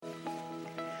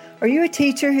Are you a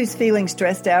teacher who's feeling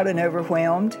stressed out and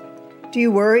overwhelmed? Do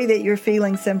you worry that you're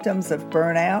feeling symptoms of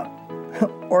burnout?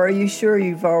 Or are you sure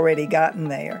you've already gotten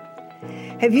there?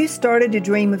 Have you started to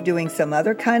dream of doing some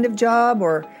other kind of job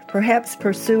or perhaps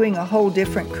pursuing a whole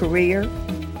different career?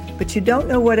 But you don't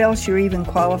know what else you're even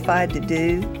qualified to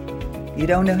do? You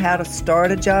don't know how to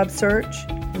start a job search?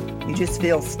 You just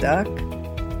feel stuck?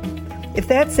 If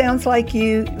that sounds like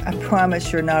you, I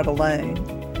promise you're not alone.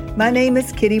 My name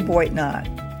is Kitty Boitnott.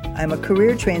 I'm a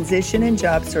career transition and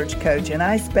job search coach, and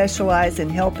I specialize in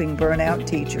helping burnout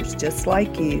teachers just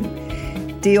like you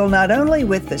deal not only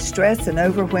with the stress and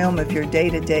overwhelm of your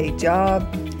day-to-day job,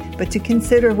 but to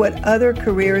consider what other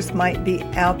careers might be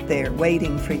out there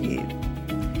waiting for you.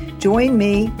 Join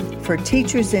me for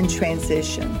Teachers in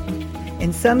Transition.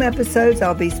 In some episodes,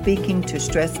 I'll be speaking to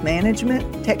stress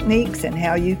management techniques and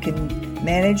how you can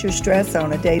manage your stress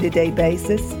on a day-to-day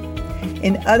basis.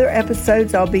 In other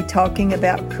episodes, I'll be talking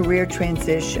about career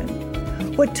transition.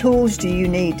 What tools do you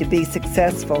need to be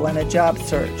successful in a job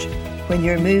search when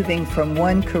you're moving from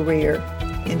one career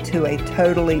into a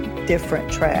totally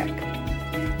different track?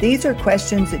 These are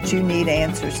questions that you need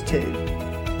answers to,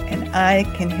 and I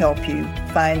can help you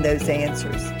find those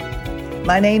answers.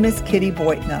 My name is Kitty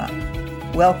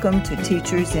Boitnott. Welcome to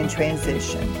Teachers in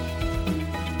Transition.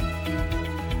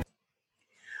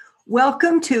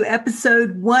 Welcome to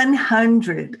episode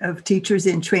 100 of Teachers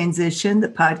in Transition, the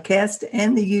podcast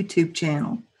and the YouTube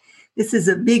channel. This is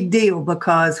a big deal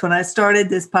because when I started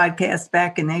this podcast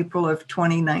back in April of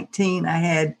 2019, I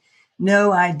had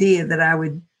no idea that I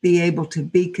would be able to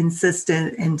be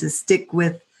consistent and to stick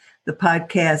with the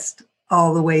podcast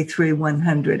all the way through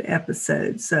 100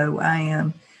 episodes. So I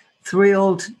am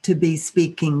thrilled to be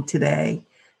speaking today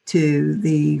to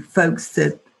the folks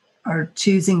that are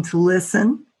choosing to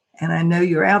listen. And I know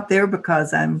you're out there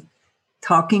because I'm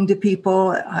talking to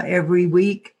people every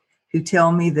week who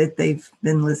tell me that they've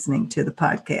been listening to the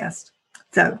podcast.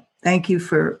 So thank you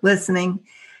for listening.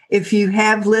 If you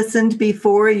have listened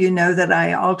before, you know that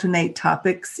I alternate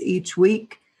topics each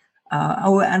week.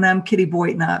 And I'm Kitty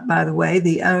Boitnott, by the way,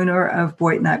 the owner of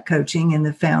Boitnott Coaching and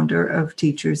the founder of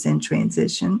Teachers in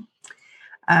Transition.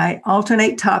 I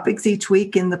alternate topics each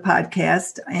week in the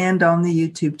podcast and on the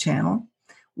YouTube channel.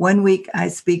 One week I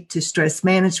speak to stress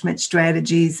management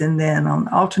strategies, and then on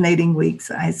alternating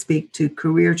weeks I speak to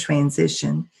career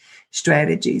transition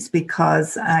strategies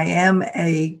because I am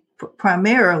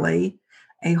primarily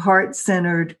a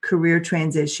heart-centered career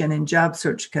transition and job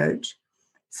search coach,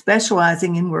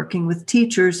 specializing in working with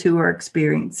teachers who are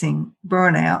experiencing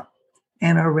burnout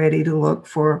and are ready to look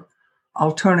for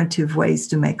alternative ways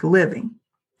to make a living.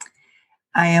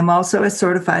 I am also a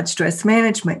certified stress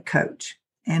management coach.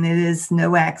 And it is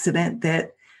no accident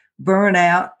that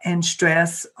burnout and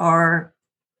stress are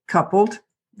coupled.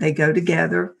 They go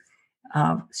together.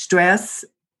 Stress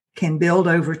can build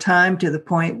over time to the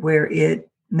point where it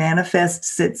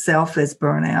manifests itself as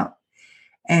burnout.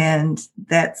 And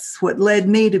that's what led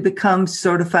me to become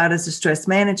certified as a stress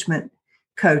management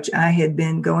coach. I had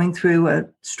been going through a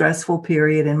stressful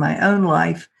period in my own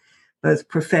life, both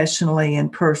professionally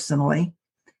and personally.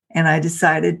 And I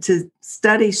decided to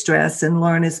study stress and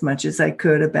learn as much as I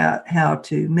could about how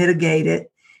to mitigate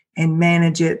it and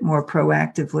manage it more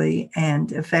proactively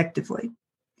and effectively.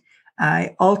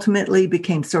 I ultimately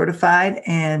became certified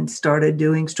and started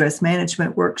doing stress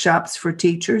management workshops for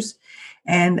teachers.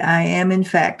 And I am, in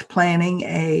fact, planning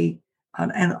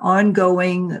an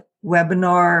ongoing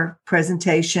webinar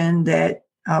presentation that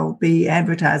I'll be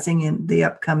advertising in the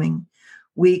upcoming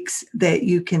weeks that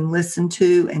you can listen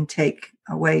to and take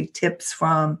away tips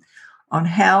from on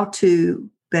how to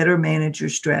better manage your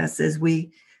stress as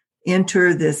we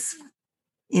enter this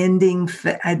ending.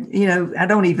 I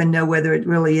don't even know whether it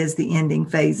really is the ending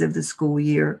phase of the school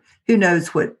year. Who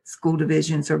knows what school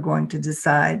divisions are going to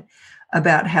decide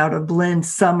about how to blend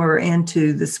summer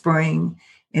into the spring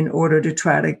in order to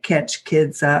try to catch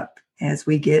kids up as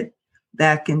we get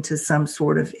back into some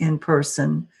sort of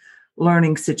in-person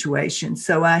learning situation.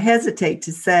 So I hesitate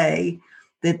to say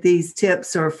that these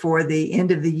tips are for the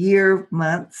end of the year,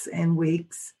 months and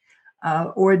weeks.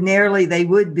 Ordinarily, they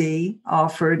would be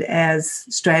offered as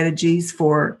strategies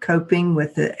for coping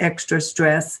with the extra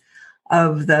stress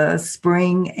of the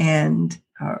spring and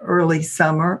early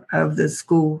summer of the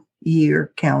school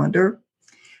year calendar.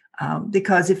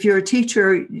 Because if you're a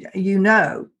teacher, you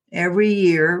know, every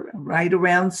year, right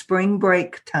around spring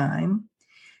break time,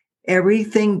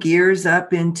 everything gears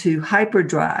up into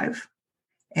hyperdrive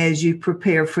as you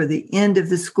prepare for the end of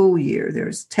the school year.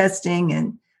 There's testing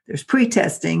and there's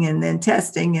pre-testing and then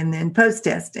testing and then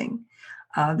post-testing.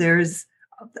 There's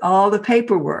all the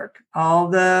paperwork, all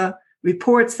the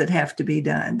reports that have to be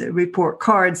done, the report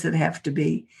cards that have to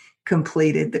be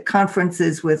completed, the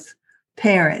conferences with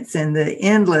parents, and the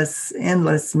endless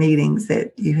meetings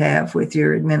that you have with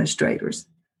your administrators.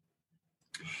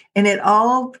 And it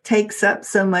all takes up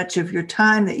so much of your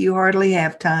time that you hardly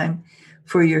have time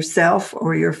for yourself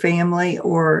or your family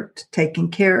or taking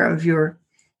care of your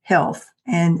health.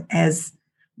 And as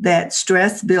that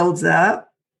stress builds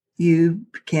up, you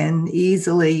can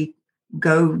easily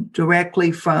go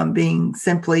directly from being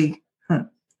simply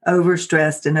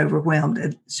overstressed and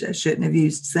overwhelmed. I shouldn't have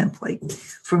used simply.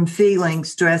 From feeling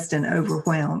stressed and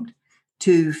overwhelmed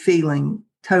to feeling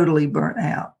totally burnt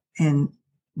out and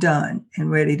done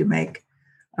and ready to make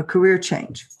a career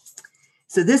change.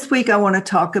 So this week, I want to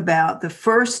talk about the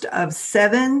first of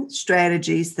 7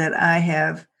 strategies that I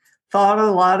have thought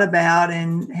a lot about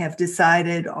and have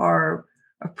decided are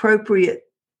appropriate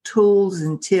tools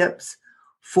and tips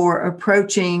for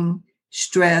approaching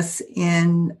stress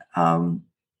in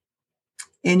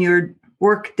your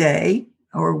work day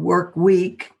or work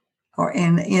week or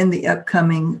in the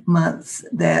upcoming months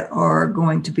that are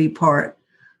going to be part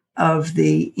of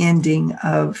the ending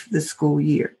of the school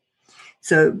year.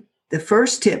 So the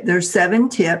first tip, there's 7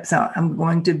 tips. I'm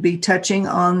going to be touching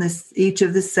on each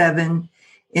of the 7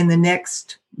 in the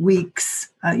next weeks.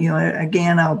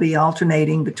 Again, I'll be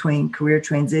alternating between career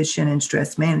transition and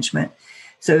stress management.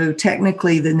 So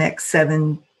technically, the next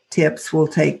 7 tips will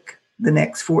take the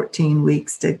next 14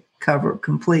 weeks to cover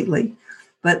completely.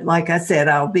 But like I said,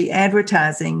 I'll be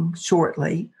advertising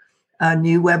shortly a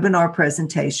new webinar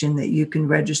presentation that you can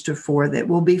register for that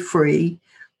will be free,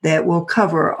 that will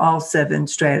cover all 7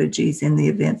 strategies in the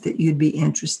event that you'd be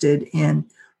interested in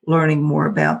learning more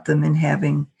about them and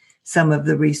having some of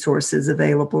the resources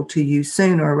available to you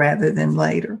sooner rather than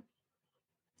later.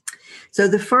 So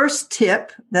the first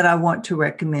tip that I want to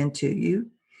recommend to you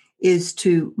is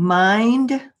to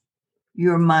mind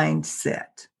your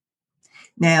mindset.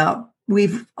 Now,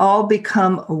 we've all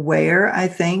become aware, I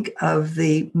think, of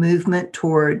the movement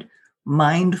toward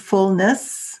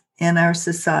mindfulness in our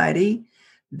society.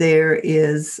 There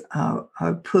is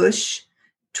a push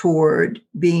toward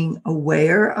being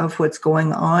aware of what's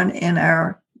going on in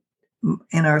our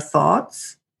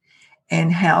thoughts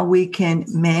and how we can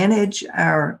manage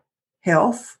our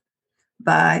health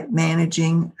by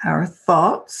managing our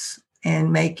thoughts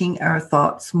and making our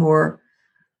thoughts more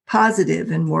positive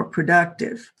and more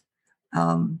productive.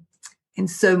 And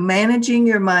so minding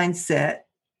your mindset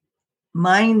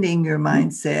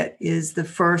is the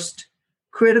first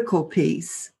critical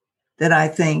piece that I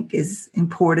think is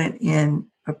important in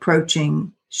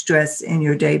approaching stress in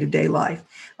your day-to-day life.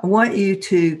 I want you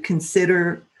to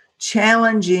consider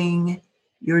challenging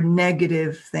your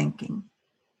negative thinking.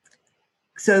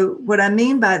 So what I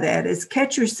mean by that is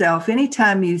catch yourself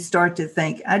anytime you start to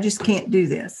think, I just can't do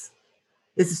this.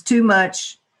 This is too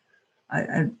much.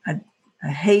 I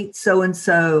hate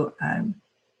so-and-so. I'm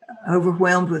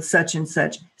overwhelmed with such and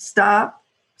such. Stop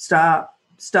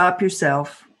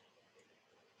yourself.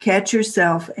 Catch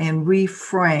yourself and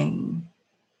reframe.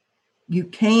 You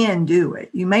can do it.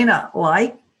 You may not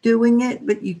like doing it,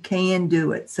 but you can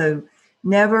do it. So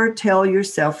never tell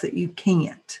yourself that you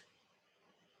can't.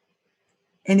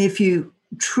 And if you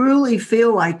truly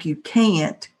feel like you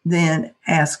can't, then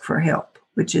ask for help,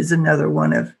 which is another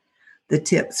one of the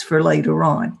tips for later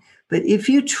on. But if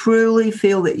you truly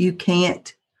feel that you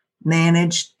can't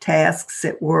manage tasks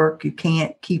at work, you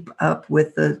can't keep up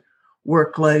with the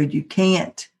workload, you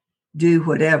can't do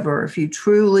whatever, if you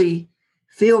truly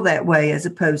feel that way, as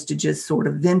opposed to just sort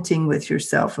of venting with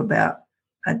yourself about,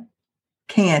 I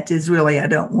can't is really, I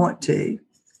don't want to,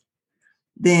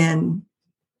 then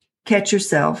catch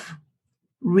yourself,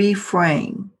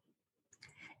 reframe,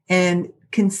 and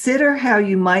consider how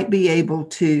you might be able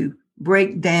to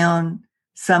break down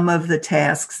some of the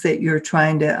tasks that you're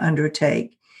trying to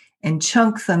undertake and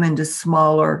chunk them into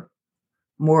smaller,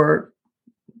 more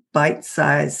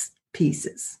bite-sized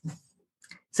pieces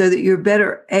so that you're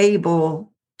better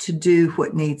able to do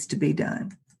what needs to be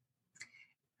done.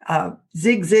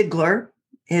 Zig Ziglar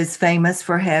is famous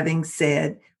for having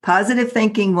said, positive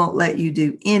thinking won't let you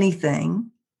do anything,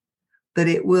 but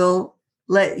it will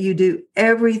let you do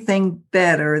everything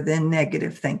better than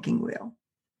negative thinking will.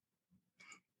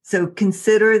 So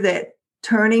consider that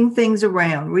turning things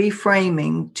around,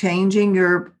 reframing, changing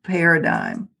your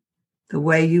paradigm, the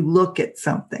way you look at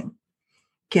something,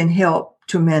 can help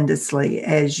tremendously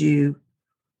as you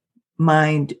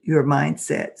mind your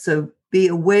mindset. So be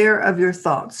aware of your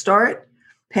thoughts. Start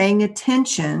paying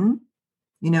attention.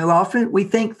 Often we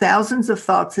think thousands of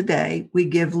thoughts a day. We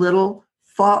give little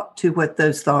thought to what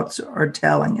those thoughts are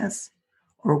telling us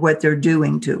or what they're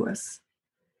doing to us.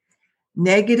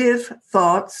 Negative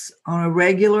thoughts on a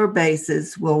regular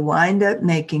basis will wind up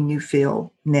making you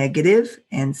feel negative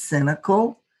and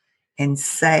cynical and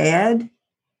sad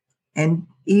and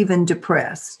even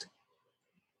depressed.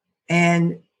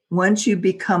 And once you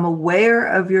become aware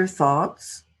of your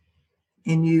thoughts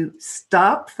and you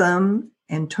stop them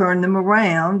and turn them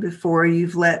around before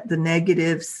you've let the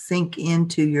negatives sink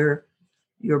into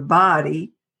your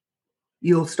body,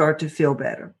 you'll start to feel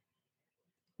better.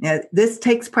 Now, this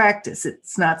takes practice.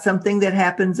 It's not something that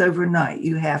happens overnight.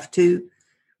 You have to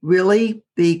really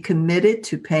be committed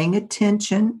to paying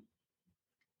attention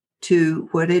to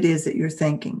what it is that you're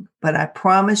thinking. But I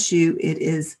promise you, it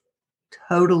is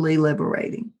totally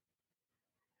liberating.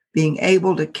 Being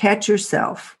able to catch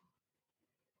yourself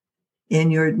in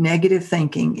your negative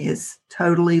thinking is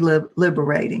totally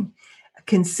liberating.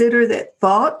 Consider that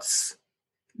thoughts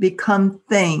become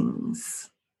things.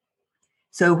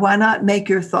 So why not make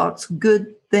your thoughts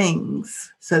good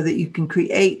things so that you can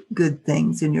create good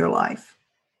things in your life?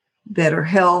 Better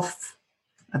health,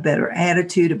 a better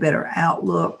attitude, a better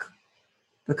outlook,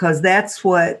 because that's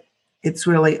what it's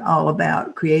really all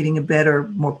about, creating a better,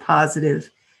 more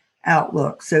positive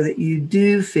outlook so that you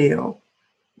do feel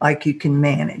like you can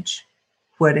manage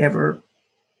whatever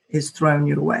is thrown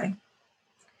your way.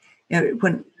 You know,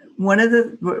 when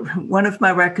one of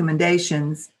my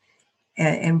recommendations,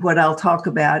 and what I'll talk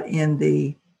about in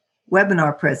the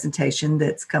webinar presentation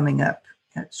that's coming up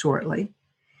shortly,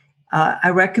 I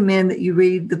recommend that you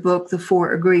read the book, The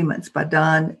Four Agreements by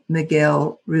Don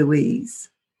Miguel Ruiz.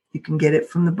 You can get it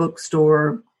from the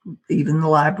bookstore, even the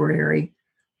library,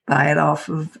 buy it off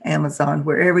of Amazon,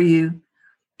 wherever you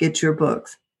get your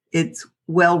books. It's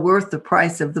well worth the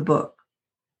price of the book.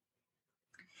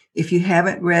 If you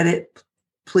haven't read it,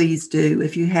 please do.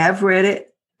 If you have read it,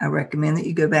 I recommend that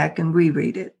you go back and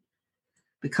reread it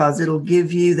because it'll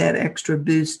give you that extra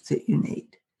boost that you need.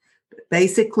 But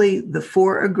basically, the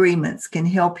four agreements can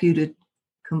help you to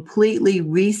completely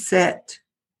reset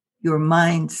your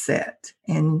mindset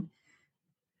and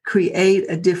create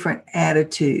a different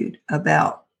attitude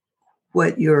about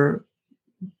what you're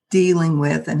dealing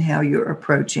with and how you're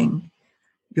approaching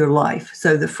your life.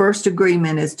 So the first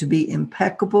agreement is to be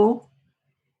impeccable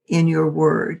in your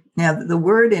word. Now, the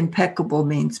word impeccable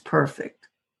means perfect.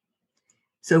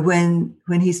 So when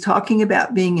he's talking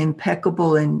about being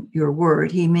impeccable in your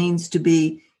word, he means to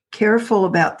be careful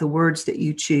about the words that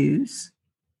you choose.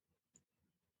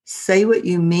 Say what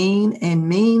you mean and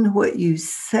mean what you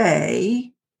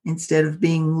say instead of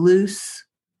being loose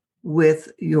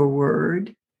with your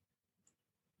word.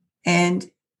 And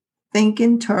think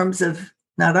in terms of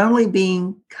not only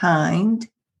being kind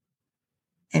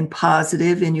and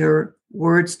positive in your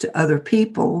words to other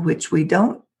people, which we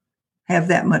don't have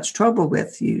that much trouble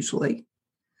with usually,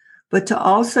 but to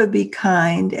also be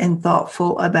kind and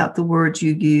thoughtful about the words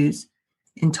you use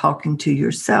in talking to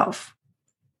yourself,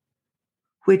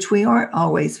 which we aren't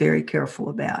always very careful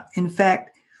about. In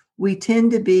fact, we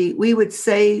would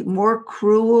say more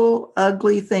cruel,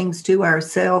 ugly things to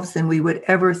ourselves than we would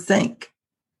ever think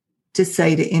to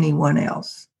say to anyone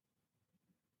else.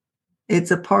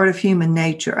 It's a part of human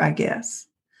nature, I guess.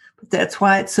 But that's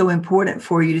why it's so important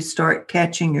for you to start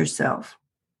catching yourself.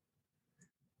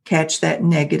 Catch that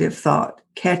negative thought.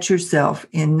 Catch yourself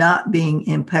in not being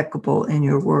impeccable in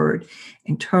your word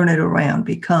and turn it around.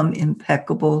 Become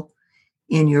impeccable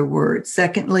in your word.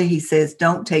 Secondly, he says,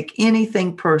 don't take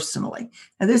anything personally.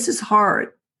 Now, this is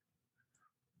hard.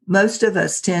 Most of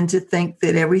us tend to think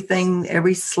that everything,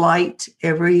 every slight,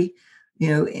 every,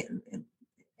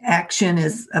 action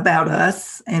is about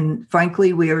us. And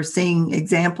frankly, we are seeing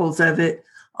examples of it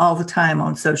all the time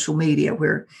on social media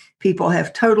where people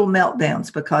have total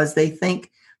meltdowns because they think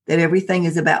that everything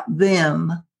is about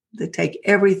them. They take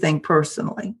everything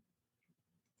personally.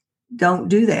 Don't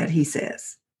do that, he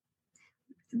says.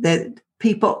 That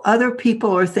other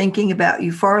people are thinking about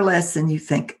you far less than you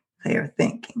think they are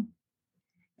thinking.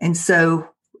 And so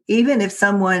even if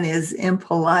someone is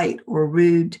impolite or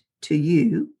rude to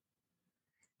you,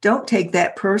 don't take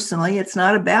that personally. It's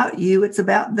not about you. It's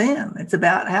about them. It's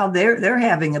about how they're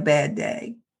having a bad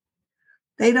day.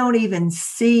 They don't even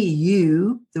see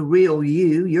you, the real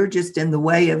you. You're just in the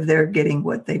way of their getting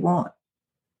what they want.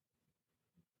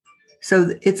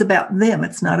 So it's about them.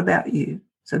 It's not about you.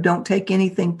 So don't take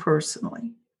anything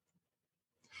personally.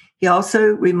 He also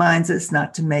reminds us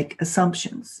not to make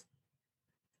assumptions.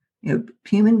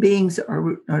 Human beings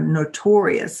are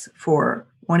notorious for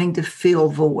wanting to fill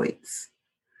voids.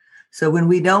 So when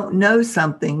we don't know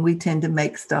something, we tend to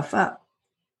make stuff up.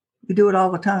 We do it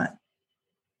all the time.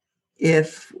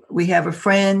 If we have a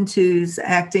friend who's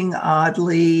acting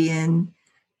oddly and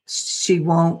she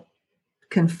won't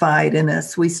confide in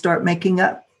us, we start making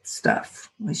up stuff.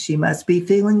 She must be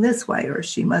feeling this way, or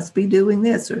she must be doing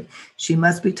this, or she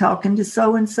must be talking to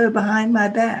so-and-so behind my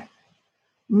back.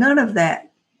 None of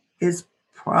that is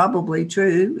probably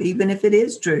true, even if it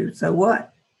is true. So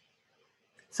what?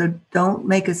 So don't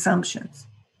make assumptions.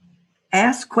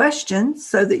 Ask questions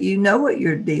so that you know what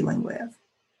you're dealing with.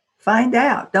 Find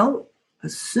out. Don't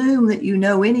assume that you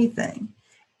know anything.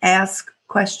 Ask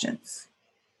questions.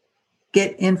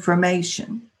 Get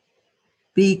information.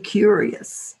 Be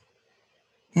curious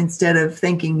instead of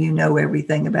thinking you know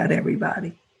everything about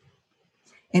everybody.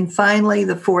 And finally,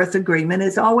 the fourth agreement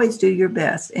is always do your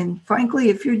best. And frankly,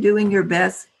 if you're doing your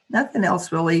best, nothing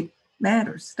else really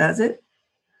matters, does it?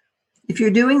 If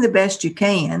you're doing the best you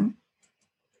can,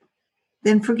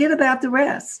 then forget about the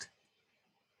rest.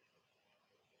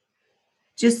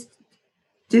 Just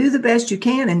do the best you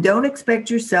can and don't expect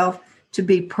yourself to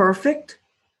be perfect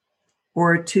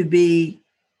or to be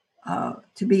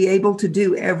able to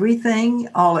do everything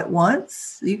all at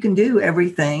once. You can do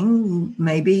everything,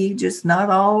 maybe just not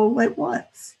all at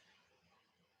once.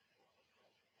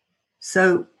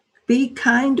 So be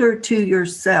kinder to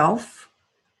yourself.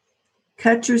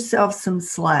 Cut yourself some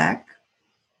slack.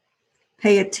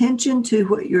 Pay attention to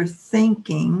what you're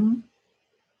thinking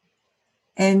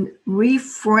and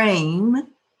reframe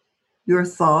your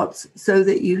thoughts so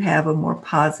that you have a more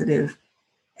positive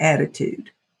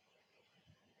attitude.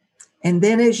 And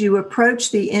then as you approach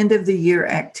the end of the year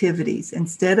activities,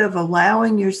 instead of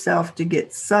allowing yourself to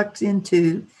get sucked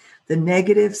into the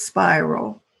negative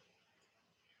spiral,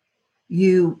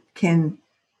 you can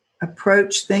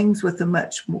approach things with a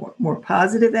much more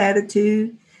positive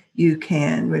attitude. You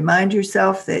can remind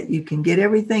yourself that you can get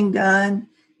everything done.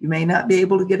 You may not be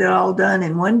able to get it all done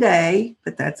in one day,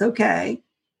 but that's okay.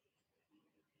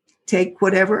 Take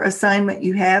whatever assignment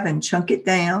you have and chunk it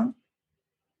down.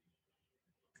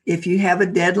 If you have a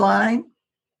deadline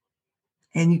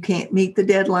and you can't meet the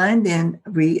deadline, then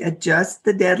readjust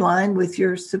the deadline with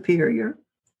your superior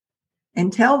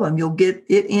and tell them you'll get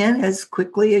it in as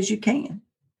quickly as you can,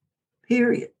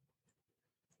 period.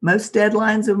 Most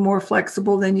deadlines are more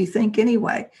flexible than you think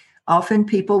anyway. Often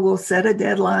people will set a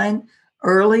deadline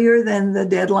earlier than the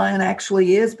deadline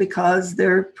actually is because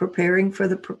they're preparing for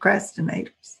the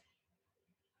procrastinators.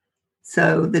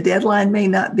 So the deadline may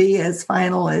not be as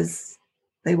final as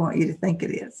they want you to think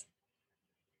it is.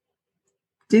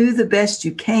 Do the best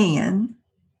you can,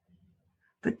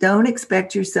 but don't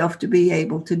expect yourself to be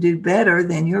able to do better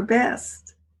than your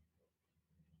best.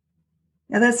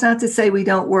 Now, that's not to say we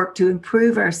don't work to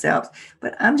improve ourselves,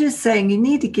 but I'm just saying you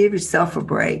need to give yourself a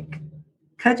break.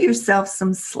 Cut yourself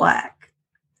some slack.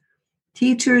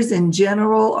 Teachers in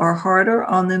general are harder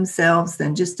on themselves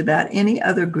than just about any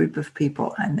other group of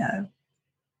people I know.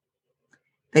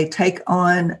 They take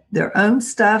on their own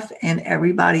stuff and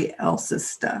everybody else's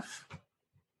stuff.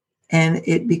 And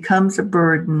it becomes a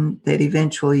burden that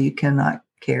eventually you cannot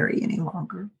carry any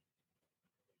longer.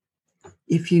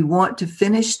 If you want to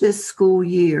finish this school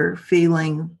year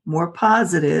feeling more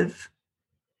positive,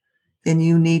 then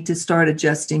you need to start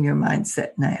adjusting your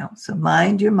mindset now. So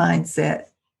mind your mindset,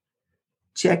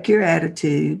 check your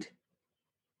attitude,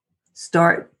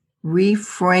 start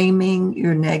reframing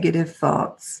your negative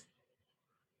thoughts,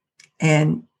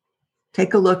 and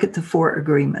take a look at the 4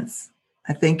 agreements.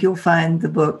 I think you'll find the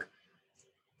book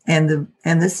and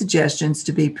the suggestions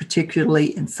to be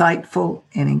particularly insightful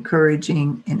and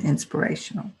encouraging and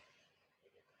inspirational.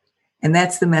 And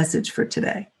that's the message for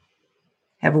today.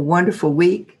 Have a wonderful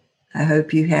week. I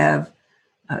hope you have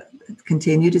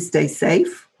continue to stay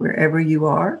safe wherever you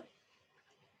are.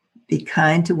 Be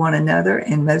kind to one another,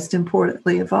 and most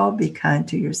importantly of all, be kind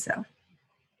to yourself.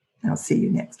 I'll see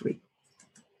you next week.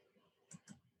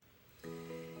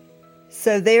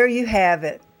 So there you have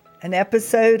it, an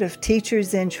episode of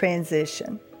Teachers in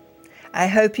Transition. I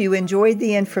hope you enjoyed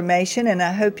the information, and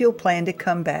I hope you'll plan to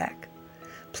come back.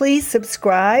 Please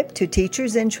subscribe to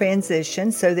Teachers in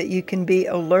Transition so that you can be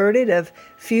alerted of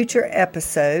future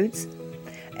episodes.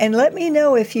 And let me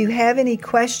know if you have any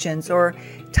questions or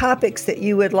topics that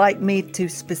you would like me to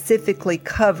specifically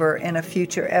cover in a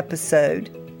future episode.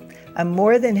 I'm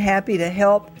more than happy to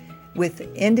help with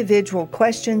individual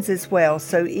questions as well,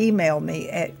 so email me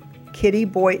at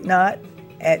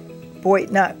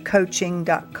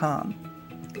kittyboitnott@boitnottcoaching.com.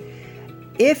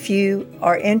 If you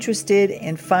are interested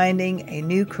in finding a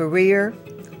new career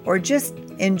or just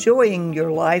enjoying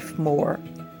your life more,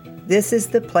 this is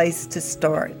the place to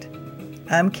start.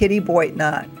 I'm Kitty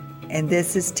Boitnott, and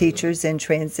this is Teachers in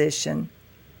Transition.